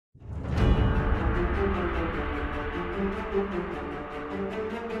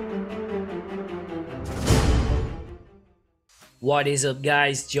What is up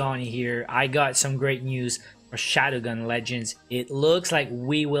guys, Johnny here. I got some great news for Shadowgun Legends. It looks like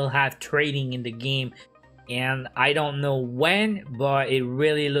we will have trading in the game, and I don't know when, but it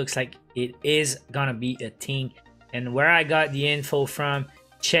really looks like it is gonna be a thing. And where I got the info from,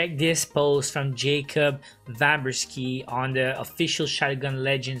 check this post from Jacob Vambersky on the official Shadowgun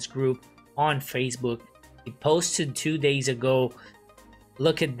Legends group on Facebook. He posted 2 days ago.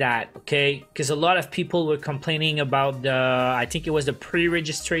 Look at that, okay? Because a lot of people were complaining about the, I think it was the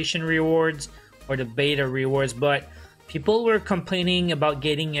pre-registration rewards or the beta rewards, but people were complaining about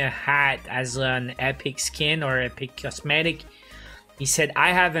getting a hat as an epic skin or epic cosmetic. He said,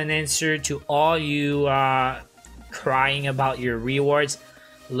 I have an answer to all you crying about your rewards.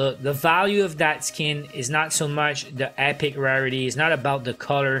 Look, the value of that skin is not so much the epic rarity, it's not about the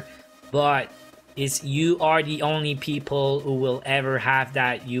color, but you are the only people who will ever have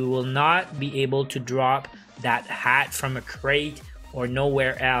that. You will not be able to drop that hat from a crate or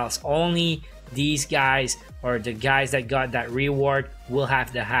nowhere else. Only these guys or the guys that got that reward will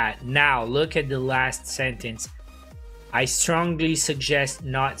have the hat. Now look at the last sentence. I strongly suggest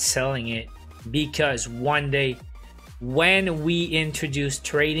not selling it, because one day when we introduce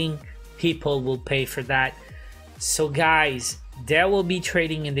trading, people will pay for that. So guys, there will be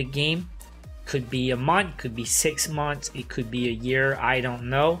trading in the game. Could be a month, could be 6 months, it could be a year, I don't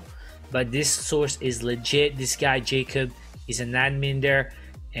know, but this source is legit. This guy Jacob is an admin there,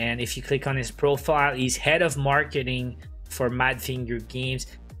 and if you click on his profile, he's head of marketing for Madfinger Games.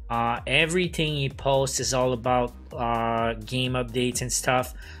 Everything he posts is all about game updates and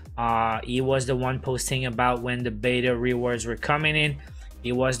stuff. He was the one posting about when the beta rewards were coming in.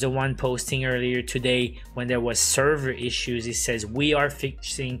 He was the one posting earlier today when there was server issues. He says, we are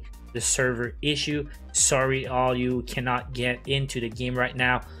fixing the server issue, sorry all you cannot get into the game right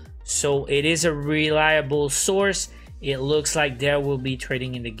now. So it is a reliable source. It looks like there will be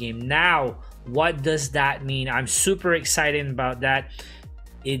trading in the game. Now what does that mean? I'm super excited about that.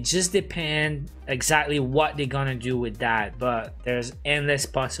 It just depends exactly what they're gonna do with that, but there's endless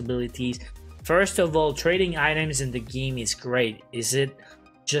possibilities. First of all, trading items in the game is great. Is it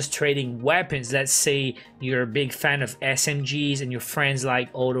just trading weapons? Let's say you're a big fan of SMGs and your friends like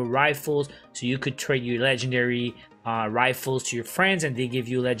auto rifles, so you could trade your legendary rifles to your friends and they give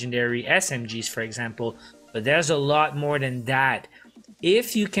you legendary SMGs, for example. But there's a lot more than that.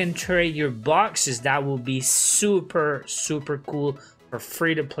 If you can trade your boxes, that will be super cool for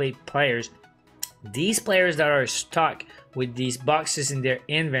free-to-play players. These players that are stuck with these boxes in their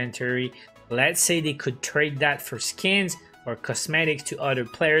inventory, let's say they could trade that for skins or cosmetics to other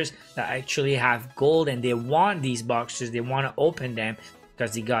players that actually have gold and they want these boxes, they want to open them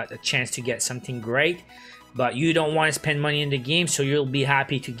because they got a chance to get something great, but you don't want to spend money in the game, so you'll be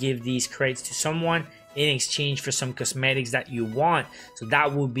happy to give these crates to someone in exchange for some cosmetics that you want. So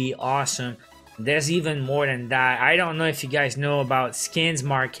that would be awesome. There's even more than that. I don't know if you guys know about skins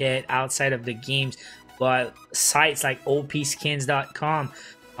market outside of the games, but sites like opskins.com,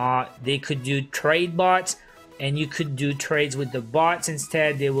 they could do trade bots, and you could do trades with the bots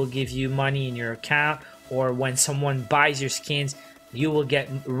instead. They will give you money in your account, or when someone buys your skins, you will get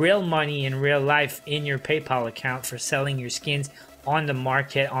real money in real life in your PayPal account for selling your skins on the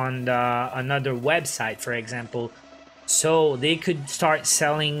market on another website, for example. So they could start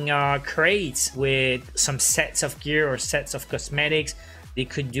selling crates with some sets of gear or sets of cosmetics. They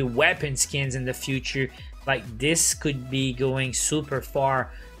could do weapon skins in the future. Like, this could be going super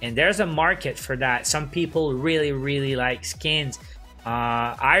far, and there's a market for that. Some people really like skins.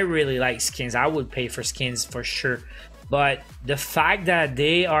 I really like skins. I would pay for skins for sure. But the fact that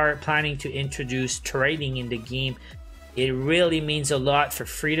they are planning to introduce trading in the game, it really means a lot for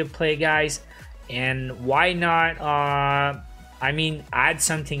free-to-play guys. And why not I mean, add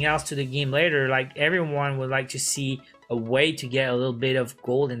something else to the game later? Like, everyone would like to see a way to get a little bit of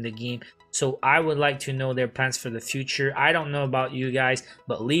gold in the game. So I would like to know their plans for the future. I don't know about you guys,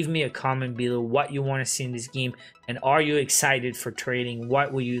 but leave me a comment below what you want to see in this game, and are you excited for trading?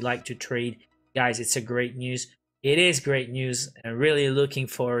 What would you like to trade? Guys, it's a great news. It is great news. I'm really looking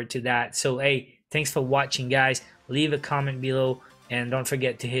forward to that. So hey, thanks for watching guys. Leave a comment below and don't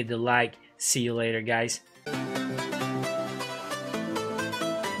forget to hit the like. See you later guys.